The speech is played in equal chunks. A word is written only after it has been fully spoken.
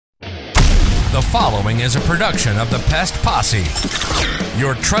The following is a production of the Pest Posse,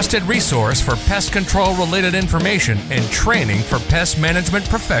 your trusted resource for pest control related information and training for pest management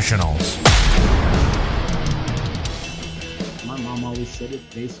professionals. My mom always said it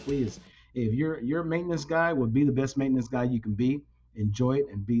basically is, if you're a maintenance guy, will be the best maintenance guy you can be. Enjoy it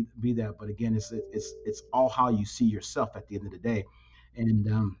and be that. But again, it's all how you see yourself at the end of the day.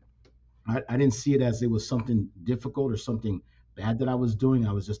 And I didn't see it as it was something difficult or something bad that I was doing.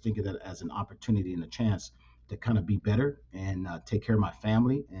 I was just thinking that as an opportunity and a chance to kind of be better and take care of my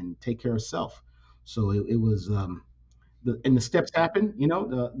family and take care of self. So it was, the steps happened,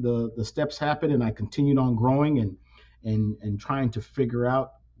 the steps happened, and I continued on growing and trying to figure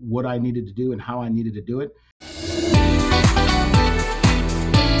out what I needed to do and how I needed to do it.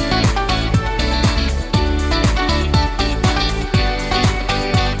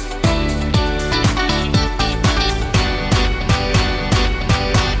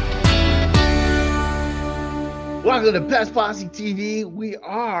 Welcome to Pest Posse TV. We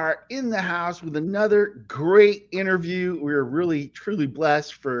are in the house with another great interview. We're really, truly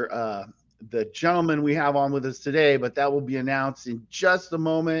blessed for the gentleman we have on with us today, but that will be announced in just a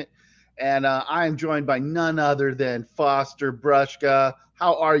moment. And I am joined by none other than Foster Brushka.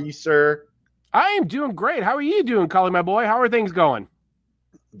 How are you, sir? I am doing great. How are you doing, Cully, my boy? How are things going?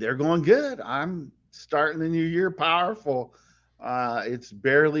 They're going good. I'm starting the new year powerful. It's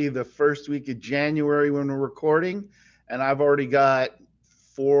barely the first week of January when we're recording, and I've already got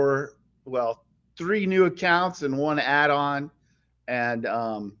three new accounts and one add-on. And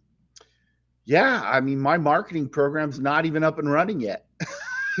my marketing program's not even up and running yet.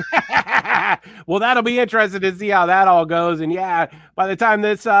 Well, that'll be interesting to see how that all goes. And yeah, by the time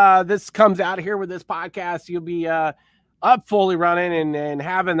this comes out here with this podcast, you'll be up fully running and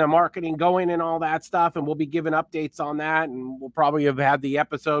having the marketing going and all that stuff. And we'll be giving updates on that. And we'll probably have had the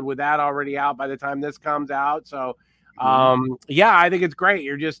episode with that already out by the time this comes out. So, I think it's great.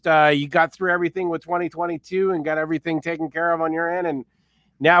 You're just, you got through everything with 2022 and got everything taken care of on your end. And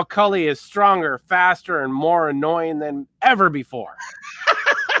now Cully is stronger, faster, and more annoying than ever before,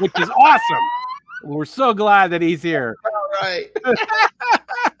 which is awesome. We're so glad that he's here. All right.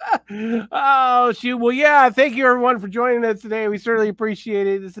 Oh, shoot. Well, yeah, thank you, everyone, for joining us today. We certainly appreciate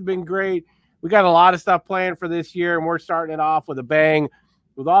it. This has been great. We got a lot of stuff planned for this year, and we're starting it off with a bang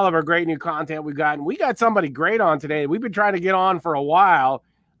with all of our great new content we've got. And we got somebody great on today. We've been trying to get on for a while,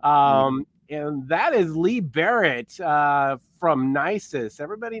 and that is Lee Barrett from Nisus.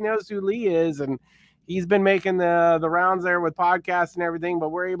 Everybody knows who Lee is, and he's been making the rounds there with podcasts and everything, but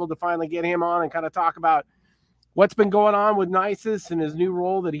we're able to finally get him on and kind of talk about what's been going on with Nisus and his new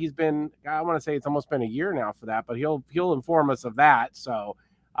role that he's been, I want to say it's almost been a year now for that, but he'll inform us of that. So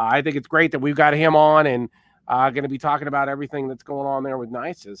I think it's great that we've got him on and going to be talking about everything that's going on there with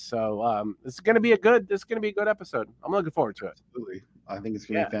Nisus. So this is going to be a good episode. I'm looking forward to it. Absolutely. I think it's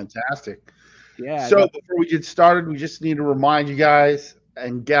going to be fantastic. Yeah. So before we get started, we just need to remind you guys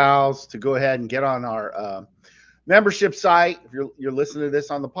and gals to go ahead and get on our membership site. If you're listening to this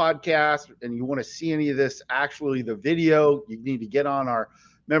on the podcast and you want to see any of this, actually the video, you need to get on our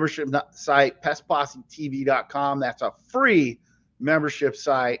membership site, pestpossetv.com. That's a free membership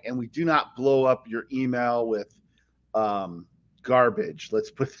site, and we do not blow up your email with garbage.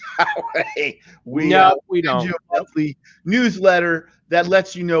 Let's put it that way. We don't. Send you a monthly newsletter that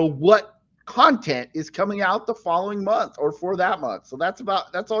lets you know what content is coming out the following month or for that month. So that's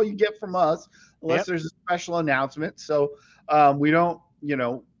all you get from us, unless there's a special announcement. So we don't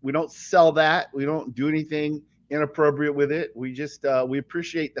sell that. We don't do anything inappropriate with it. We just we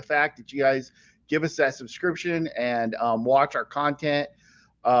appreciate the fact that you guys give us that subscription and watch our content.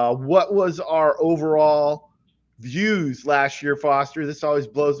 What was our overall views last year, Foster? This always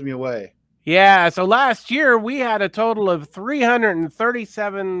blows me away. Yeah, so last year we had a total of over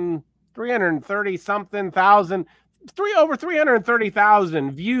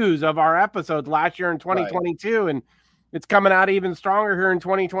 330,000 views of our episodes last year in 2022. Right. And it's coming out even stronger here in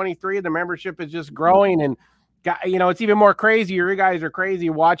 2023. The membership is just growing, and it's even more crazy. You guys are crazy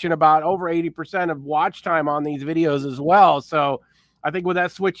watching about over 80% of watch time on these videos as well. So I think with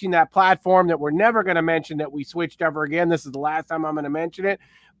us switching that platform that we're never going to mention that we switched ever again, this is the last time I'm going to mention it.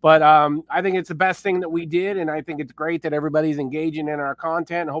 But I think it's the best thing that we did, and I think it's great that everybody's engaging in our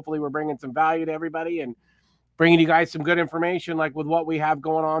content. Hopefully we're bringing some value to everybody and bringing you guys some good information like with what we have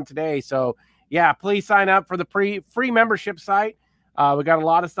going on today. So, yeah, please sign up for the free membership site. We got a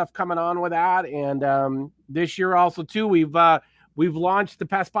lot of stuff coming on with that. And this year also, too, we've launched the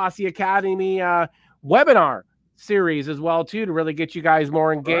Pest Posse Academy webinar series as well, too, to really get you guys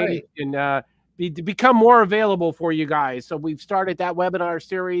more engaged and to become more available for you guys. So we've started that webinar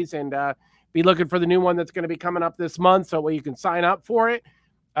series, and be looking for the new one that's going to be coming up this month, so you can sign up for it.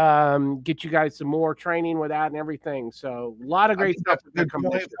 Get you guys some more training with that and everything. So a lot of great stuff. Good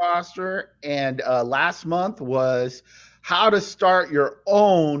point, Foster. And last month was how to start your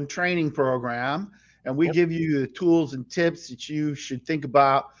own training program. And we give you the tools and tips that you should think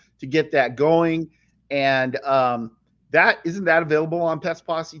about to get that going. And that isn't that available on Pest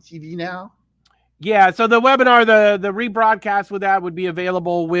Posse TV now? Yeah, so the webinar, the rebroadcast with that would be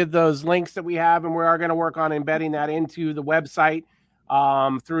available with those links that we have, and we are going to work on embedding that into the website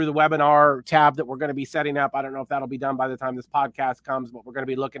through the webinar tab that we're going to be setting up. I don't know if that'll be done by the time this podcast comes, but we're going to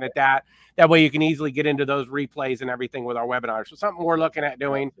be looking at that. That way you can easily get into those replays and everything with our webinars. So something we're looking at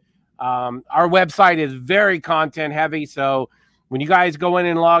doing. Our website is very content heavy, so when you guys go in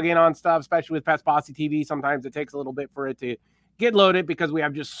and log in on stuff, especially with Pest Posse TV, sometimes it takes a little bit for it to get loaded because we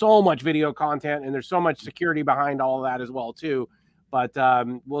have just so much video content and there's so much security behind all of that as well too. But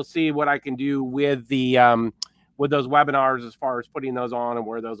we'll see what I can do with the with those webinars as far as putting those on and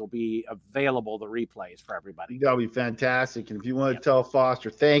where those will be available, the replays for everybody. That'll be fantastic. And if you want to tell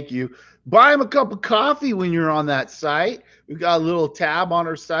Foster thank you, buy him a cup of coffee when you're on that site. We've got a little tab on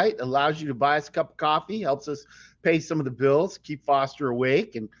our site that allows you to buy us a cup of coffee, helps us pay some of the bills, keep Foster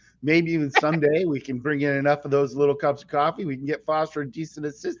awake, and maybe even someday we can bring in enough of those little cups of coffee. We can get Foster a decent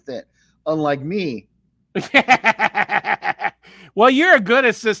assistant, unlike me. Well, you're a good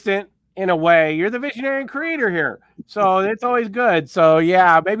assistant in a way. You're the visionary and creator here. So it's always good. So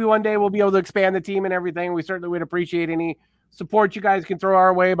yeah, maybe one day we'll be able to expand the team and everything. We certainly would appreciate any support you guys can throw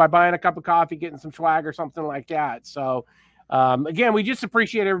our way by buying a cup of coffee, getting some swag or something like that. So again, we just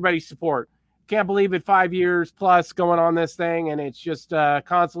appreciate everybody's support. Can't believe it, 5 years plus going on this thing, and it's just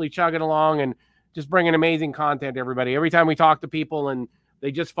constantly chugging along and just bringing amazing content to everybody. Every time we talk to people and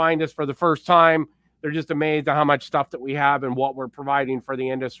they just find us for the first time, they're just amazed at how much stuff that we have and what we're providing for the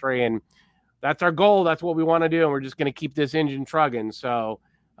industry. And that's our goal. That's what we want to do. And we're just going to keep this engine trugging. So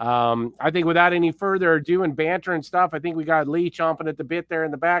I think without any further ado and banter and stuff, I think we got Lee chomping at the bit there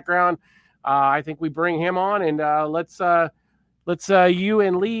in the background. I think we bring him on and let's you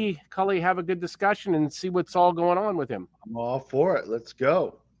and Lee Cully have a good discussion and see what's all going on with him. I'm all for it. Let's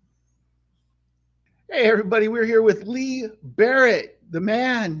go. Hey, everybody. We're here with Lee Barrett, the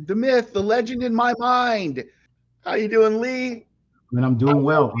man, the myth, the legend in my mind. How you doing, Lee? Man, I'm doing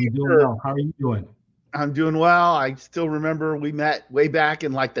well. How are you doing? I'm doing well. I still remember we met way back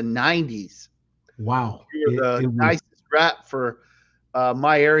in like the 90s. Wow. You were the nicest rep for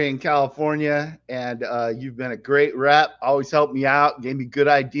my area in California, and you've been a great rep. Always helped me out, gave me good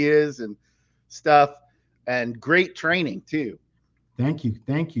ideas and stuff, and great training too. Thank you.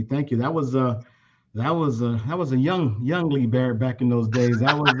 That was a young Lee Barrett back in those days.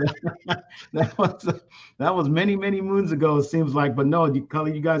 That was many moons ago. It seems like, but no,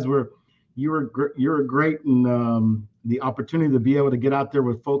 Cully, you guys were great, and the opportunity to be able to get out there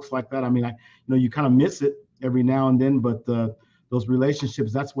with folks like that. I mean, you kind of miss it every now and then, but those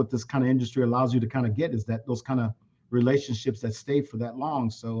relationships, that's what this kind of industry allows you to kind of get, is that those kind of relationships that stay for that long.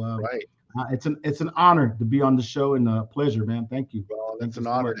 So right. It's an honor to be on the show and a pleasure, man. Thank you. Well, it's an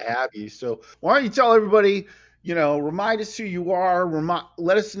honor to have you. So why don't you tell everybody, remind us who you are.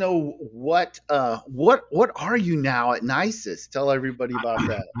 Let us know what are you now at Nisus? Tell everybody about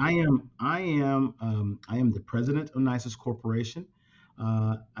that. I am the president of Nisus Corporation.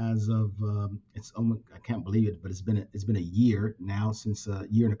 As of it's almost, I can't believe it, but it's been a year now, since a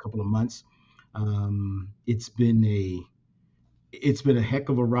year and a couple of months. It's been a heck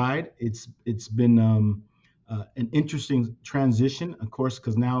of a ride. It's been an interesting transition, of course,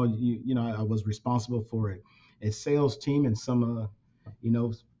 because now I was responsible for a sales team and some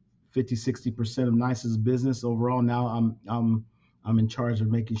 50-60% of Nice's business overall. Now I'm in charge of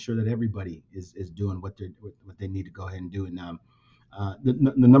making sure that everybody is doing what they need to go ahead and do. And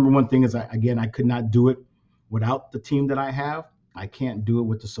the number one thing is, I could not do it without the team that I have. I can't do it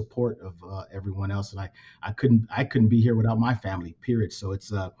with the support of everyone else, and I couldn't be here without my family. Period. So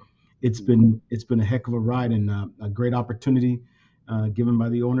it's been a heck of a ride and a great opportunity given by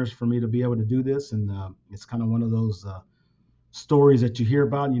the owners for me to be able to do this. And it's kind of one of those stories that you hear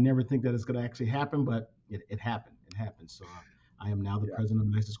about and you never think that it's going to actually happen, but it happened. It happened. So I am now the president of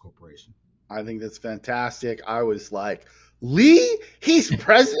Nisus Corporation. I think that's fantastic. I was like, Lee, he's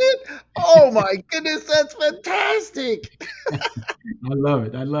president? Oh my goodness, that's fantastic. I love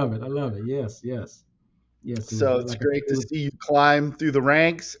it. Yes. So it's great to see you climb through the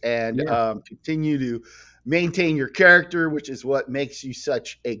ranks and continue to maintain your character, which is what makes you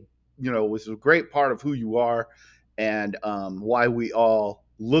such was a great part of who you are, and why we all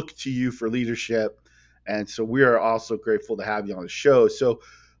look to you for leadership. And so we are also grateful to have you on the show. So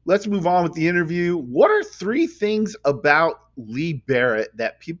let's move on with the interview. What are 3 things about Lee Barrett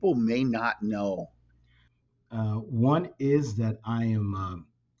that people may not know? One is that I am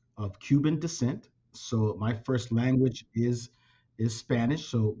of Cuban descent, so my first language is Spanish.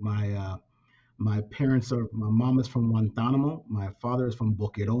 So my parents are, my mom is from Guantánamo, my father is from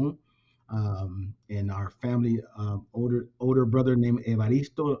Boquerón, and our family, older brother named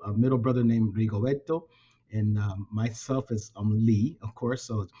Evaristo, a middle brother named Rigoberto, and myself is Lee, of course.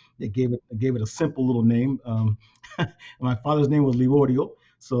 So they gave it a simple little name. My father's name was Liborio,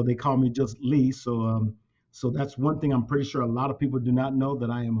 so they call me just Lee. So that's one thing I'm pretty sure a lot of people do not know, that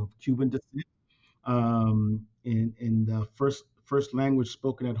I am of Cuban descent. And the first language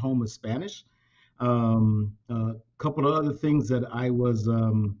spoken at home is Spanish. A couple of other things that I was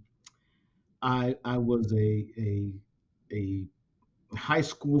a high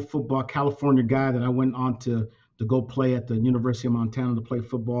school football California guy that I went on to go play at the University of Montana to play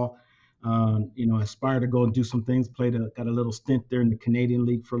football. I aspired to go and do some things. Got a little stint there in the Canadian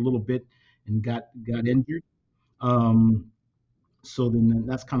League for a little bit and got injured. So then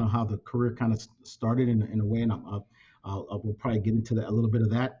that's kind of how the career kind of started in a way, and we'll probably get into that, a little bit of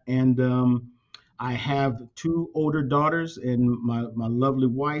that. And I have 2 older daughters and my lovely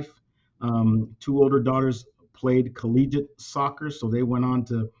wife. 2 older daughters played collegiate soccer, so they went on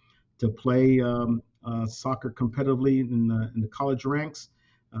to play soccer competitively in the college ranks.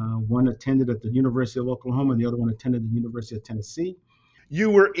 One attended at the University of Oklahoma, and the other one attended the University of Tennessee. You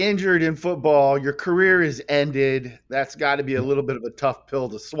were injured in football. Your career is ended. That's got to be a little bit of a tough pill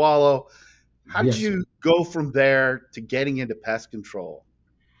to swallow. How did you go from there to getting into pest control?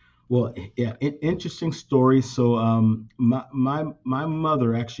 Well, yeah, interesting story. So my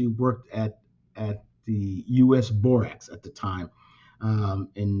mother actually worked at the U.S. Borax at the time,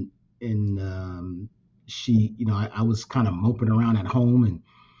 and she, I was kind of moping around at home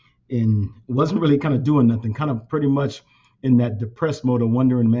and wasn't really kind of doing nothing, kind of pretty much in that depressed mode of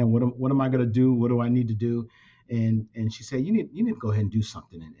wondering, man, what am I going to do? What do I need to do? And she said, you need to go ahead and do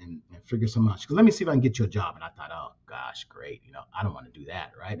something and figure something out. She goes, let me see if I can get you a job. And I thought, oh gosh, great. I don't want to do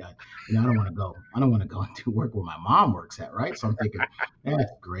that, right? I don't want to go. I don't want to go and do work where my mom works at, right? So I'm thinking,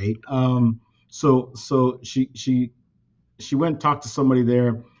 that's great. So she went and talked to somebody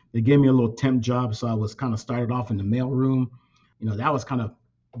there. They gave me a little temp job, so I was kind of started off in the mail room. That was kind of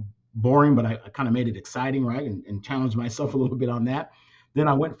boring, but I kind of made it exciting, right? And challenged myself a little bit on that. Then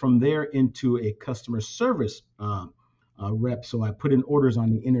I went from there into a customer service rep. So I put in orders on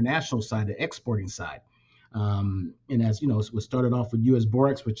the international side, the exporting side. And as you know, it started off with US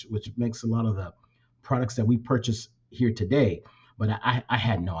Borax, which makes a lot of the products that we purchase here today. But I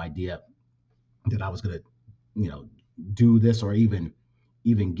had no idea that I was going to, do this or even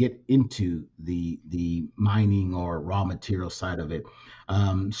get into the mining or raw material side of it.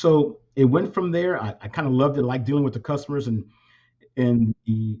 So it went from there. I kind of loved it, like dealing with the customers, and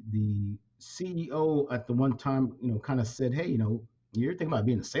the CEO at the one time, kind of said, hey, you're thinking about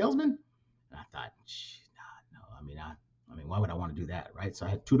being a salesman? And I thought, no. I mean, why would I want to do that, right? So I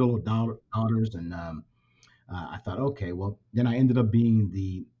had 2 little daughters, and I thought, okay, well, then I ended up being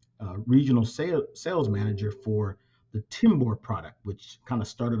the regional sales manager for the Timbor product, which kind of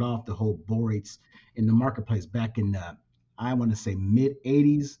started off the whole borates in the marketplace back in the, I want to say, mid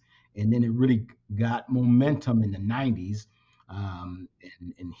 80s. And then it really got momentum in the 90s.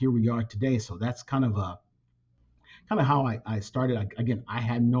 And here we are today. So that's kind of how I started. Again, I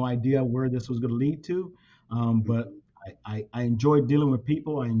had no idea where this was going to lead to, but I enjoyed dealing with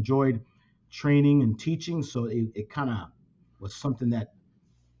people. I enjoyed training and teaching. So it kind of was something that,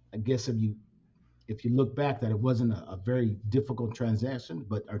 I guess, if you look back, that it wasn't a very difficult transition,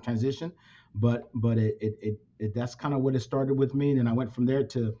 but it that's kind of what it started with me. And then I went from there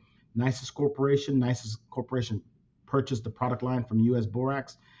to Nisus Corporation. Nisus Corporation purchased the product line from US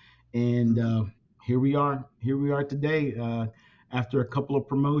Borax, and here we are today, after a couple of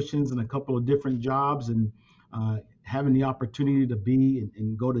promotions and a couple of different jobs, and having the opportunity to be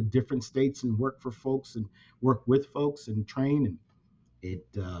and go to different states and work for folks and work with folks and train. And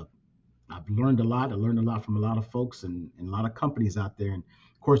I've learned a lot. I learned a lot from a lot of folks and a lot of companies out there. And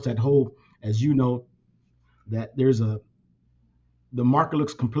of course, that whole, as you know, that the market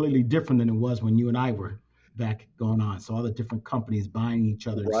looks completely different than it was when you and I were back going on. So all the different companies buying each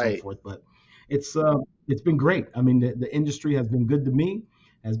other and so forth. But it's been great. I mean, the industry has been good to me,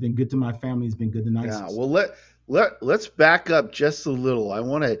 has been good to my family, has been good to Nisus. Yeah. Well, let's back up just a little. I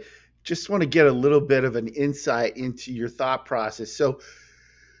want to get a little bit of an insight into your thought process. So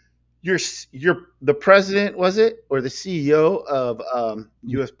you're the president, was it, or the CEO of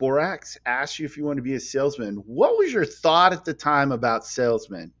US Borax asked you if you want to be a salesman. What was your thought at the time about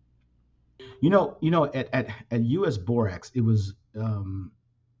salesmen? At US Borax, it was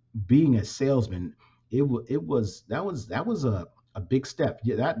being a salesman. That was a big step.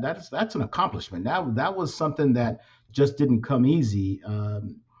 Yeah, that's an accomplishment. That was something that just didn't come easy,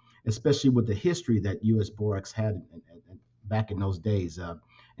 especially with the history that US Borax had back in those days,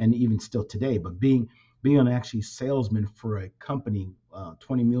 and even still today. But being an actually salesman for a company,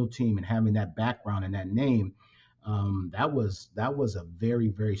 20 mil team, and having that background and that name, that was a very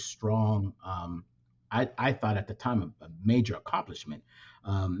very strong. I thought at the time a major accomplishment.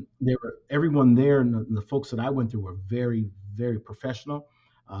 There were everyone there, and the folks that I went through were very very professional.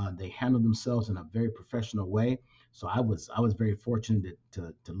 They handled themselves in a very professional way. So I was very fortunate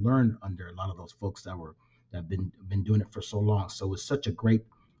to learn under a lot of those folks that have been doing it for so long. So it was such a great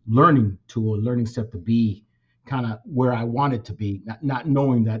learning tool, learning step to be kind of where I wanted to be, not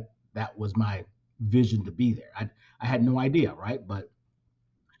knowing that that was my vision to be there. I had no idea, right? But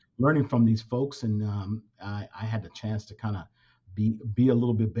learning from these folks, and I had the chance to kind of be a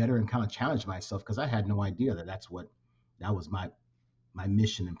little bit better and kind of challenge myself because I had no idea that was my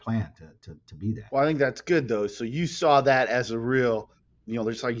mission and plan to be that. Well, I think that's good though. So you saw that as a real,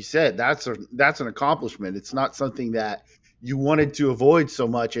 just like you said, that's an accomplishment. It's not something that you wanted to avoid so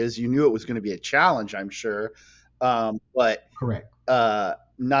much as you knew it was going to be a challenge, I'm sure. But Correct.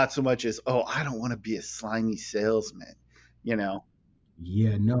 not so much as, oh, I don't want to be a slimy salesman, you know.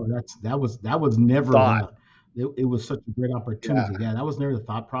 Yeah, no, that was never Thought. it was such a great Yeah. opportunity. Yeah, that was never the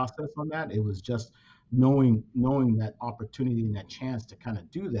thought process on that. It was just knowing that opportunity and that chance to kind of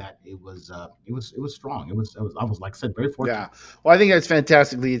do that. It was strong. I was like I said, very Yeah. fortunate. Well, I think that's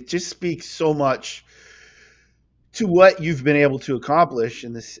fantastically. It just speaks so much to what you've been able to accomplish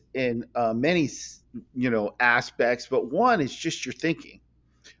in this in many aspects. But one is just your thinking.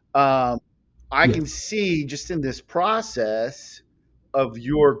 Um, I can Yes. see just in this process of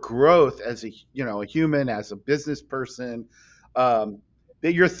your growth as a human, as a business person, um,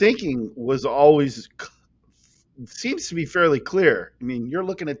 that your thinking was always seems to be fairly clear. I mean, you're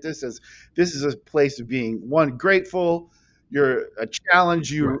looking at this as this is a place of being one grateful. You're a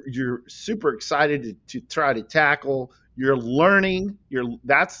challenge. Right. You're super excited to try to tackle. You're learning.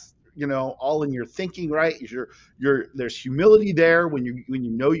 That's all in your thinking, right? There's humility there when you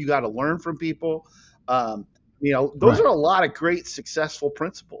know you got to learn from people. Um, those Right. are a lot of great successful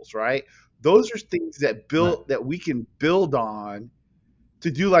principles, right? Those are things Right. that we can build on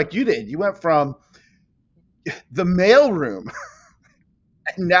to do like you did. You went from the mailroom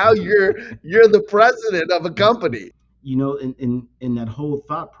and now That's right. you're the president of a company. In that whole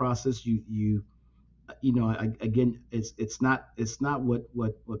thought process, again, it's not what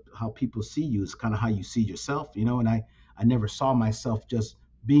how people see you. It's kind of how you see yourself. And I never saw myself just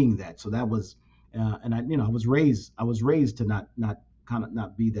being that. So that was, and I was raised to not kind of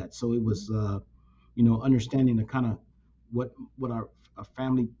not be that. So it was, understanding the kind of what our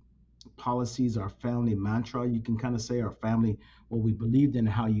family policies, our family mantra, you can kind of say, our family, what we believed in,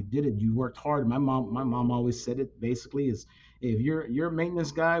 how you did it. You worked hard. My mom always said it basically is, if you're a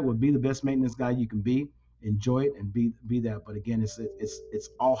maintenance guy, will be the best maintenance guy you can be. Enjoy it and be that. But again, it's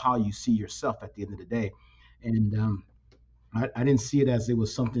all how you see yourself at the end of the day. And I didn't see it as it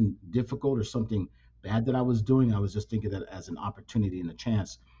was something difficult or something bad that I was doing. I was just thinking that as an opportunity and a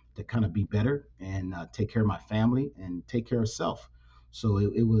chance to kind of be better and take care of my family and take care of self. So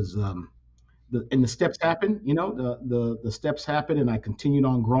it was, the steps happened. The steps happened, and I continued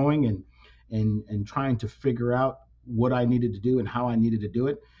on growing and trying to figure out what I needed to do and how I needed to do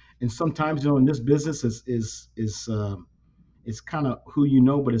it. And sometimes, in this business is kind of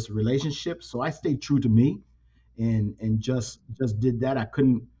who but it's a relationship. So I stayed true to me and just did that.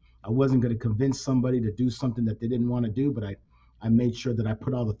 I wasn't going to convince somebody to do something that they didn't want to do, but I made sure that I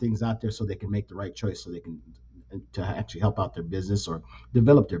put all the things out there so they can make the right choice, so they can to actually help out their business or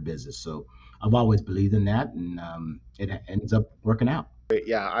develop their business. So I've always believed in that, and it ends up working out.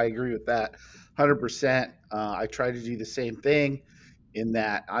 Yeah, I agree with that 100%. I try to do the same thing in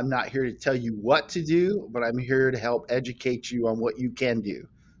that I'm not here to tell you what to do, but I'm here to help educate you on what you can do,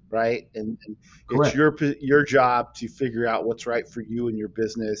 right? And it's Correct. your job to figure out what's right for you and your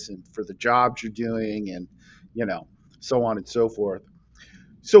business and for the jobs you're doing and you know so on and so forth.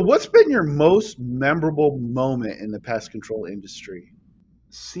 So what's been your most memorable moment in the pest control industry?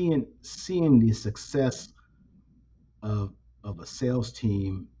 Seeing the success of a sales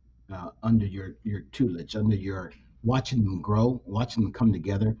team under your tutelage, under your watching them grow, watching them come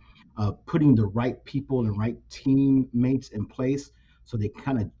together, putting the right people and right teammates in place so they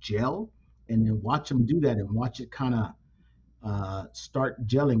kind of gel, and then watch them do that and watch it kind of start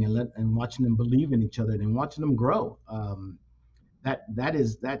gelling and watching them believe in each other and watching them grow.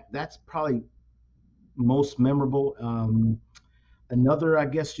 That's probably most memorable. Another, I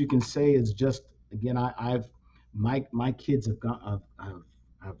guess you can say, is just again, I've my kids have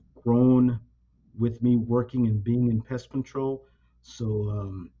grown with me working and being in pest control.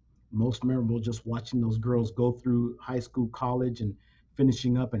 So most memorable, just watching those girls go through high school, college, and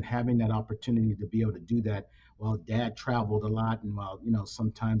finishing up and having that opportunity to be able to do that while dad traveled a lot and while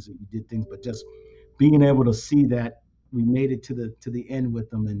sometimes you did things, but just being able to see that we made it to the end with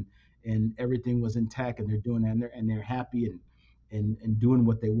them and everything was intact and they're doing that and they're happy and doing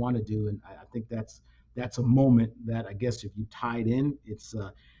what they want to do. And I think that's a moment that I guess if you tied in, it's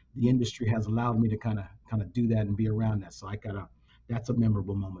the industry has allowed me to kind of do that and be around that. So that's a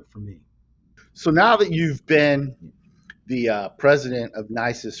memorable moment for me. So now that you've been the president of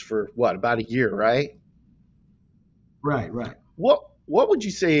NYSUS for about a year, right? Right. What would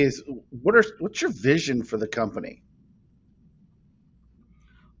you say is what's your vision for the company?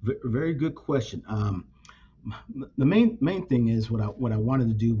 Very good question. The main thing is what I wanted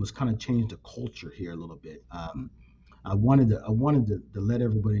to do was kind of change the culture here a little bit. I wanted to let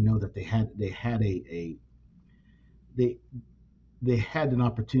everybody know that they had an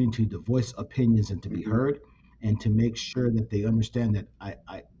opportunity to voice opinions and to be heard, and to make sure that they understand that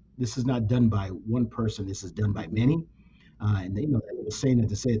this is not done by one person. This is done by many, and they know that it was saying that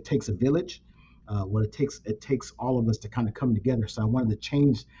to say it takes a village. What it takes all of us to kind of come together. So I wanted to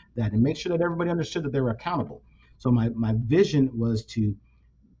change that and make sure that everybody understood that they were accountable. So my vision was to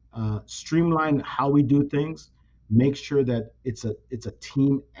streamline how we do things, make sure that it's a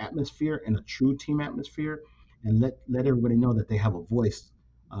team atmosphere and a true team atmosphere, and let everybody know that they have a voice,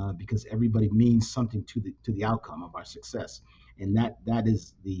 because everybody means something to the outcome of our success. And that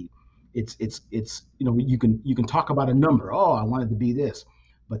is it's you can talk about a number. Oh, I wanted to be this.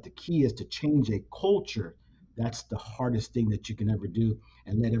 But the key is to change a culture. That's the hardest thing that you can ever do,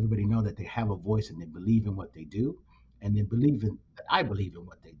 and let everybody know that they have a voice and they believe in what they do, and they believe in that I believe in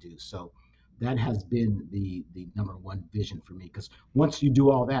what they do. So that has been the number one vision for me. Because once you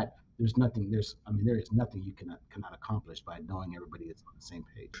do all that, there is nothing you cannot accomplish by knowing everybody is on the same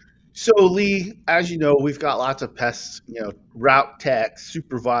page. So Lee, as you know, we've got lots of pests, route techs,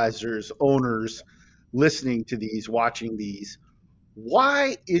 supervisors, owners listening to these, watching these.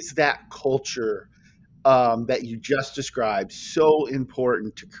 Why is that culture that you just described so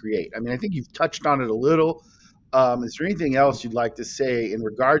important to create? I mean, I think you've touched on it a little. Is there anything else you'd like to say in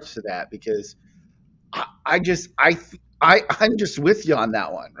regards to that? Because I'm just with you on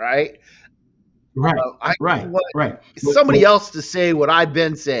that one, right? Right. Somebody else to say what I've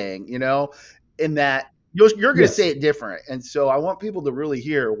been saying, in that you're going to say it different. And so I want people to really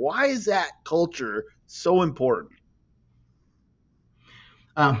hear, why is that culture so important?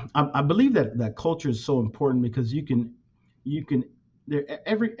 I believe that culture is so important because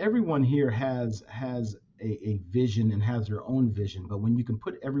everyone here has a vision and has their own vision, but when you can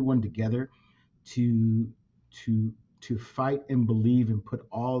put everyone together to fight and believe and put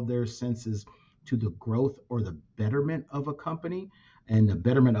all their senses to the growth or the betterment of a company and the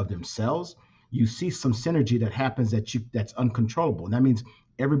betterment of themselves, you see some synergy that happens that's uncontrollable. And that means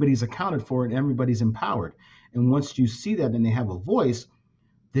everybody's accounted for and everybody's empowered. And once you see that and they have a voice,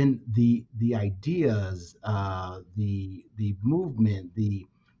 then the ideas, the movement, the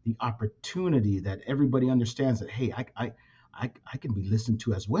opportunity that everybody understands that, hey, I can be listened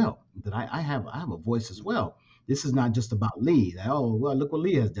to as well, that I have a voice as well. This is not just about Lee. That, oh, well, look what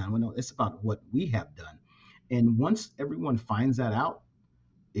Lee has done. Well, no, it's about what we have done. And once everyone finds that out,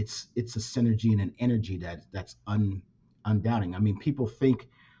 it's a synergy and an energy that's undoubting. I mean, people think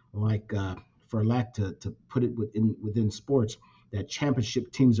like, for lack to put it within sports, that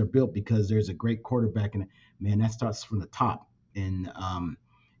championship teams are built because there's a great quarterback, and man, that starts from the top. And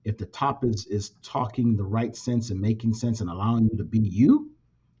if the top is talking the right sense and making sense and allowing you to be you,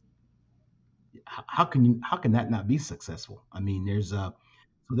 how can that not be successful? I mean, there's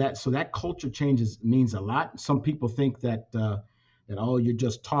so that culture changes means a lot. Some people think that oh, you're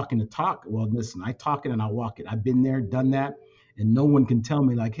just talking to talk. Well, listen, I talk it and I walk it. I've been there, done that, and no one can tell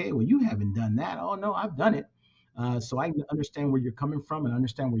me like, hey, well, you haven't done that. Oh no, I've done it. So I understand where you're coming from and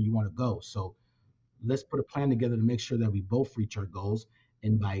understand where you want to go. So let's put a plan together to make sure that we both reach our goals.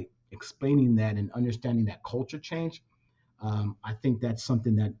 And by explaining that and understanding that culture change, I think that's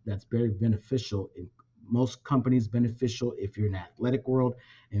something that's very beneficial in most companies, beneficial if you're in the athletic world,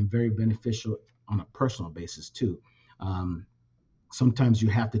 and very beneficial on a personal basis too. Sometimes you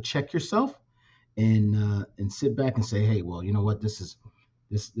have to check yourself and sit back and say, hey, well, you know what, this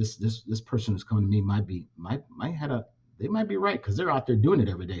person who's coming to me they might be right because they're out there doing it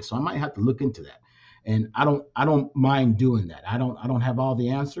every day. So I might have to look into that. And I don't mind doing that. I don't have all the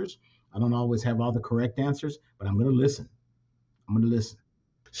answers. I don't always have all the correct answers, but I'm going to listen.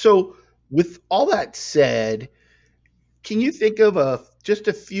 So with all that said, can you think of just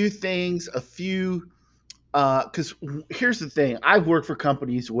a few things, because here's the thing. I've worked for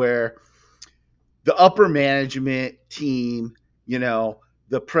companies where the upper management team,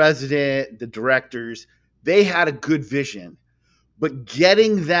 the president, the directors, they had a good vision, but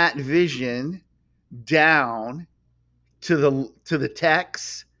getting that vision down to the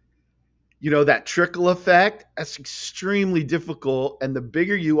techs, that trickle effect, that's extremely difficult. And the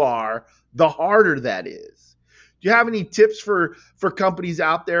bigger you are, the harder that is. Do you have any tips for companies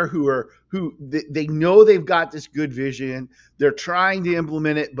out there who they know they've got this good vision, they're trying to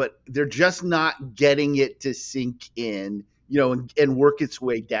implement it, but they're just not getting it to sink in, and work its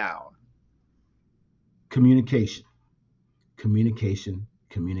way down? Communication,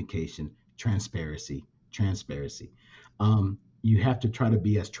 transparency. You have to try to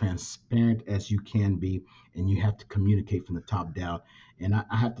be as transparent as you can be, and you have to communicate from the top down. And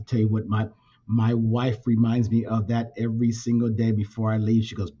I have to tell you what my wife reminds me of that every single day before I leave.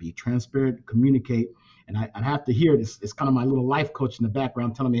 She goes, be transparent, communicate. And I have to hear this. It's kind of my little life coach in the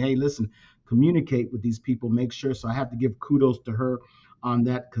background telling me, hey, listen, communicate with these people, make sure. So I have to give kudos to her on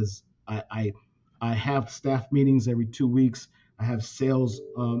that, because I have staff meetings every 2 weeks. I have sales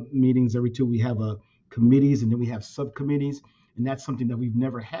meetings every 2. We have committees, and then we have subcommittees. And that's something that we've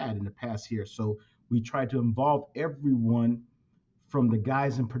never had in the past here. So we try to involve everyone, from the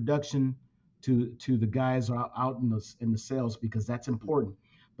guys in production to the guys out in the sales, because that's important.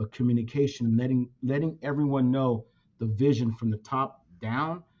 But communication, letting everyone know the vision from the top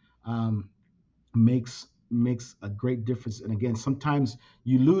down makes a great difference. And again, sometimes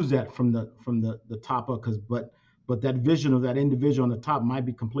you lose that from the top up, but that vision of that individual on the top might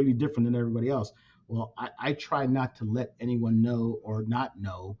be completely different than everybody else. Well, I try not to let anyone know or not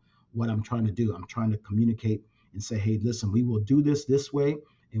know what I'm trying to do. I'm trying to communicate and say, hey, listen, we will do this way,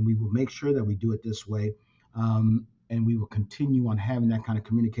 and we will make sure that we do it this way. And we will continue on having that kind of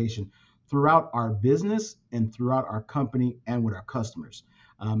communication throughout our business and throughout our company and with our customers.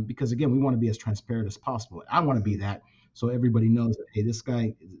 Because again, we want to be as transparent as possible. I want to be that, so everybody knows that, hey, this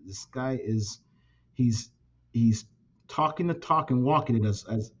guy he's talking the talk and walking it as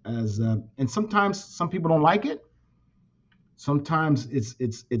and sometimes some people don't like it. Sometimes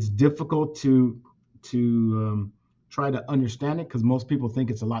it's difficult to try to understand it, because most people think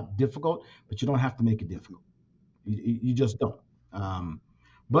it's a lot difficult, but you don't have to make it difficult. You just don't.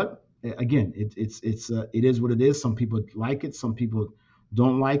 But again, it is what it is. Some people like it. Some people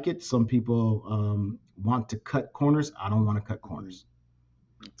don't like it. Some people want to cut corners. I don't want to cut corners.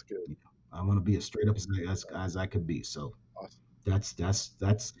 That's good. I want to be as straight up as I could be. So that's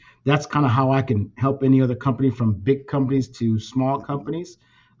kind of how I can help any other company, from big companies to small companies.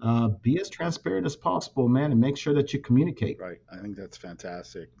 Be as transparent as possible, man, and make sure that you communicate. Right. I think that's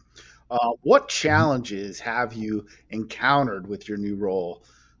fantastic. What challenges have you encountered with your new role?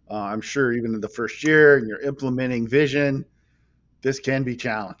 I'm sure even in the first year, and you're implementing vision, this can be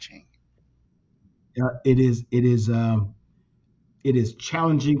challenging. It is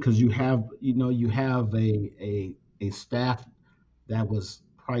challenging, because you have a staff that was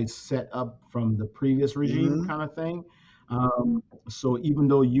probably set up from the previous regime, kind of thing. So even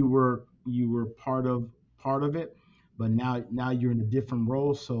though you were part of it, but now you're in a different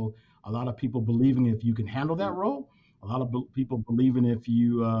role. So a lot of people believing if you can handle that role, a lot of people believing if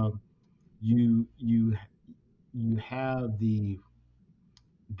you have the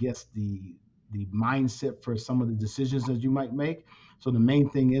mindset for some of the decisions that you might make. So the main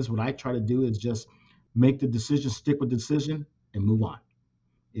thing is, what I try to do is just make the decision, stick with the decision, and move on.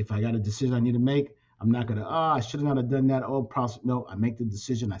 If I got a decision I need to make, I'm not gonna, I should not have done that. No, I make the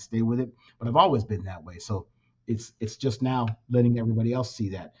decision, I stay with it. But I've always been that way. So it's just now letting everybody else see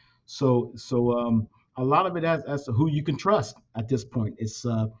that. So a lot of it as to who you can trust at this point. It's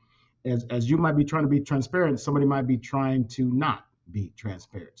as you might be trying to be transparent, somebody might be trying to not be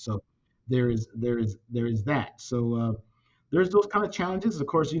transparent. So there is that. So there's those kind of challenges. Of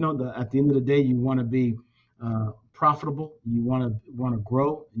course, at the end of the day, you want to be profitable. You want to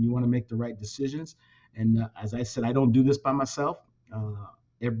grow, and you want to make the right decisions. And as I said, I don't do this by myself.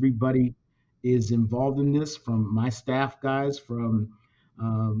 Everybody is involved in this, from my staff guys, from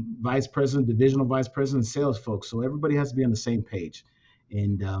vice president, divisional vice president, sales folks. So everybody has to be on the same page.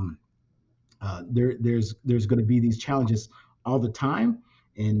 And there's going to be these challenges all the time.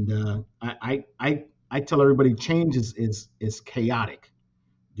 And I tell everybody change is chaotic.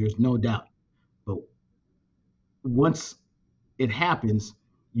 There's no doubt. But once it happens,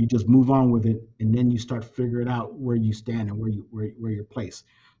 you just move on with it, and then you start figuring out where you stand and where you're placed.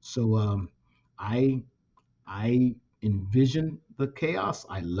 So I I envision the chaos.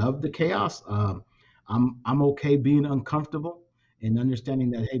 I love the chaos. I'm okay being uncomfortable and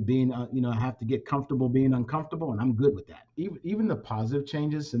understanding that, hey, being I have to get comfortable being uncomfortable, and I'm good with that. Even the positive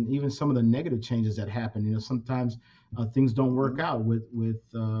changes and even some of the negative changes that happen. Sometimes things don't work out with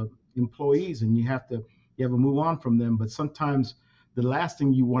employees, and you have to move on from them. But sometimes the last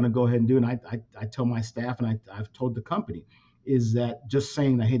thing you want to go ahead and do, and I tell my staff, and I've told the company, is that just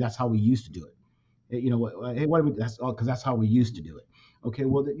saying that, hey, that's how we used to do it. Hey, what do we? That's all because that's how we used to do it. Okay,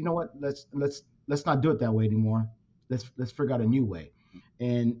 well, you know what? Let's not do it that way anymore. Let's figure out a new way,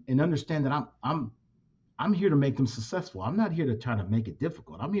 and understand that I'm here to make them successful. I'm not here to try to make it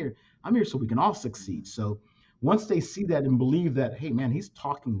difficult. I'm here so we can all succeed. So once they see that and believe that, hey, man, he's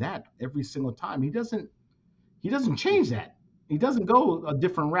talking that every single time. He doesn't change that. He doesn't go a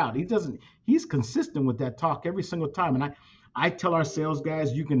different route. He's consistent with that talk every single time. And I tell our sales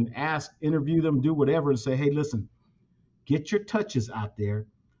guys, you can ask, interview them, do whatever, and say, hey, listen, get your touches out there.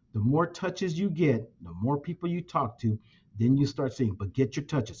 The more touches you get, the more people you talk to, then you start seeing, but get your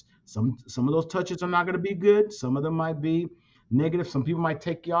touches. Some of those touches are not going to be good. Some of them might be negative. Some people might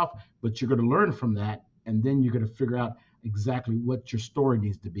take you off, but you're going to learn from that. And then you're going to figure out exactly what your story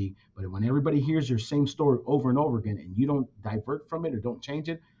needs to be. But when everybody hears your same story over and over again, and you don't divert from it or don't change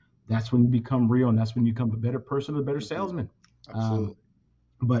it, that's when you become real, and that's when you become a better person, a better salesman. Absolutely.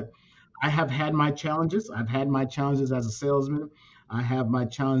 But I have had my challenges. I've had my challenges as a salesman. I have my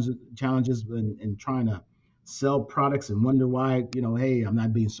challenges in trying to sell products and wonder why, hey, I'm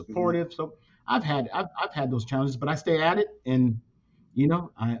not being supportive. So I've had those challenges, but I stay at it, and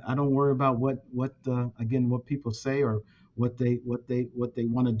I don't worry about what people say or what they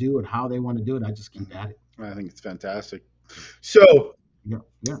want to do and how they want to do it. I just keep at it. I think it's fantastic. So Yeah.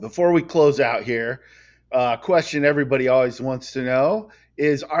 before we close out here, question everybody always wants to know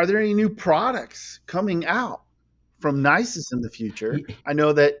is, are there any new products coming out from Nisus in the future? I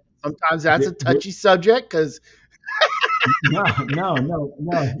know that sometimes that's a touchy subject because No. you don't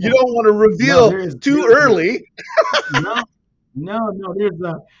want to reveal too early. No.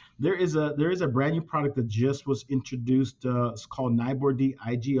 There is a brand new product that just was introduced. It's called Nibor D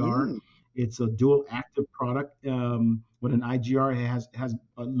IGR. It's a dual active product. With an IGR, it has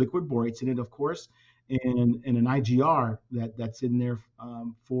liquid borates in it, of course, and an IGR that's in there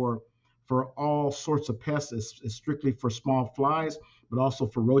for all sorts of pests. It's strictly for small flies, but also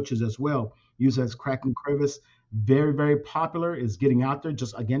for roaches as well. Used as crack and crevice. Very, very popular. Is getting out there.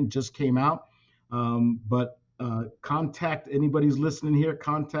 Just came out. But contact anybody who's listening here.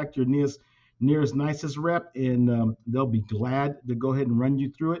 Contact your nearest Nisus rep, and they'll be glad to go ahead and run you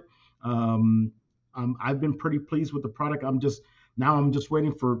through it. I've been pretty pleased with the product. I'm just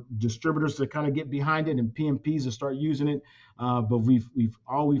waiting for distributors to kind of get behind it and PMPs to start using it. But we've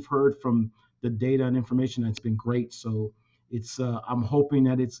heard from the data and information that's been great. So it's I'm hoping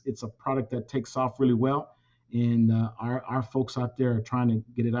that it's a product that takes off really well. And our folks out there are trying to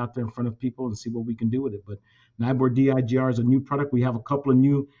get it out there in front of people and see what we can do with it. But Nibor D IGR is a new product. We have a couple of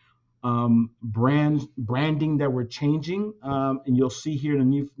new branding that we're changing, and you'll see here in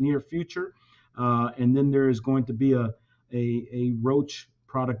the near future. And then there is going to be a roach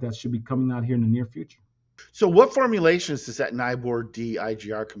product that should be coming out here in the near future. So what formulations does that Nibor D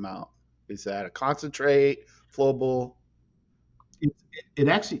IGR come out? Is that a concentrate, flowable? It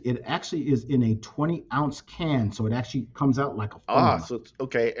actually is in a 20-ounce can, so it actually comes out like a foam. So it's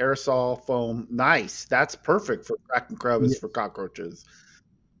okay, aerosol foam. Nice. That's perfect for crack and crevice for cockroaches.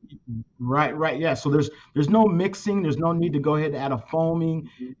 Right. Yeah. So there's no mixing. There's no need to go ahead and add a foaming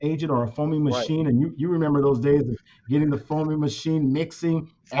agent or a foaming machine. Right. And you remember those days of getting the foaming machine, mixing.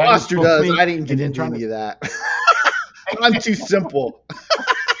 Foster does. I didn't get into any of that. I'm too simple.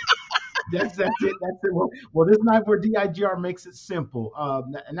 That's it. Well, this Nibor D IGR makes it simple,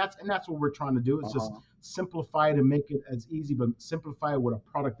 and that's what we're trying to do. Is just simplify it and make it as easy, but simplify it with a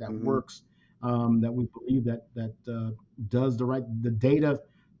product that works, that we believe that does the data.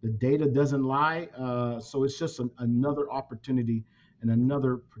 The data doesn't lie, so it's just another opportunity and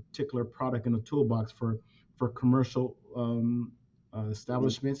another particular product in the toolbox for commercial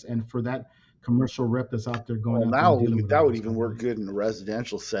establishments and for that commercial rep that's out there going. That would even work good in a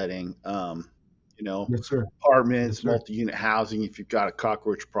residential setting. Yes, sir. Apartments, multi-unit housing. If you've got a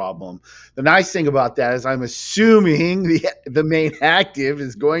cockroach problem, the nice thing about that is I'm assuming the main active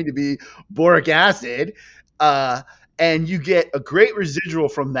is going to be boric acid, And you get a great residual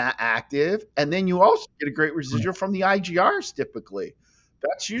from that active, and then you also get a great residual from the IGRs typically.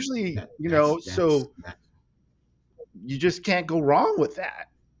 That's usually, so you just can't go wrong with that.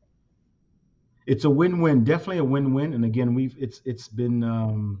 It's a win-win, definitely a win-win. And again, it's been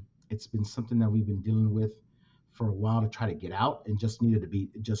something that we've been dealing with for a while to try to get out, and just needed to be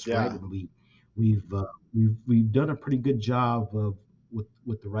just right. And we've done a pretty good job of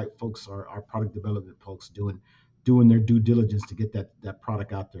with the right folks, our product development folks doing their due diligence to get that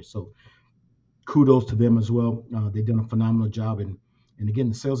product out there. So kudos to them as well. They've done a phenomenal job. And again,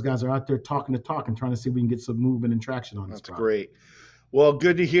 the sales guys are out there talking the talk and trying to see if we can get some movement and traction on this product. That's great. Well,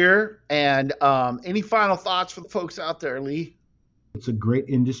 good to hear. And any final thoughts for the folks out there, Lee? It's a great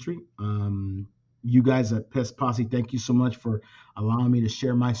industry. You guys at Pest Posse, thank you so much for allowing me to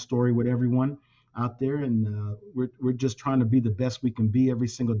share my story with everyone out there. And we're just trying to be the best we can be every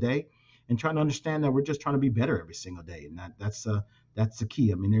single day, and trying to understand that we're just trying to be better every single day. And that's the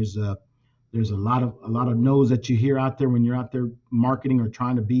key. I mean, there's a lot of no's that you hear out there when you're out there marketing or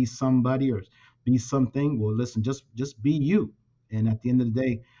trying to be somebody or be something. Well, listen, just be you. And at the end of the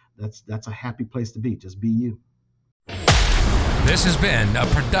day, that's a happy place to be. Just be you. This has been a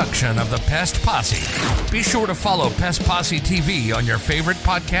production of the Pest Posse. Be sure to follow Pest Posse TV on your favorite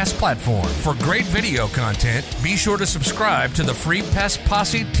podcast platform. For great video content, be sure to subscribe to the free Pest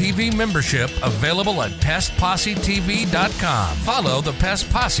Posse TV membership available at PestPosseTV.com. Follow the Pest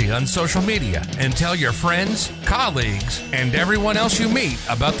Posse on social media and tell your friends, colleagues, and everyone else you meet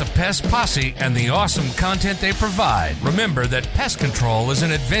about the Pest Posse and the awesome content they provide. Remember that pest control is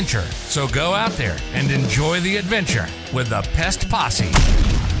an adventure, so go out there and enjoy the adventure with the Pest Posse.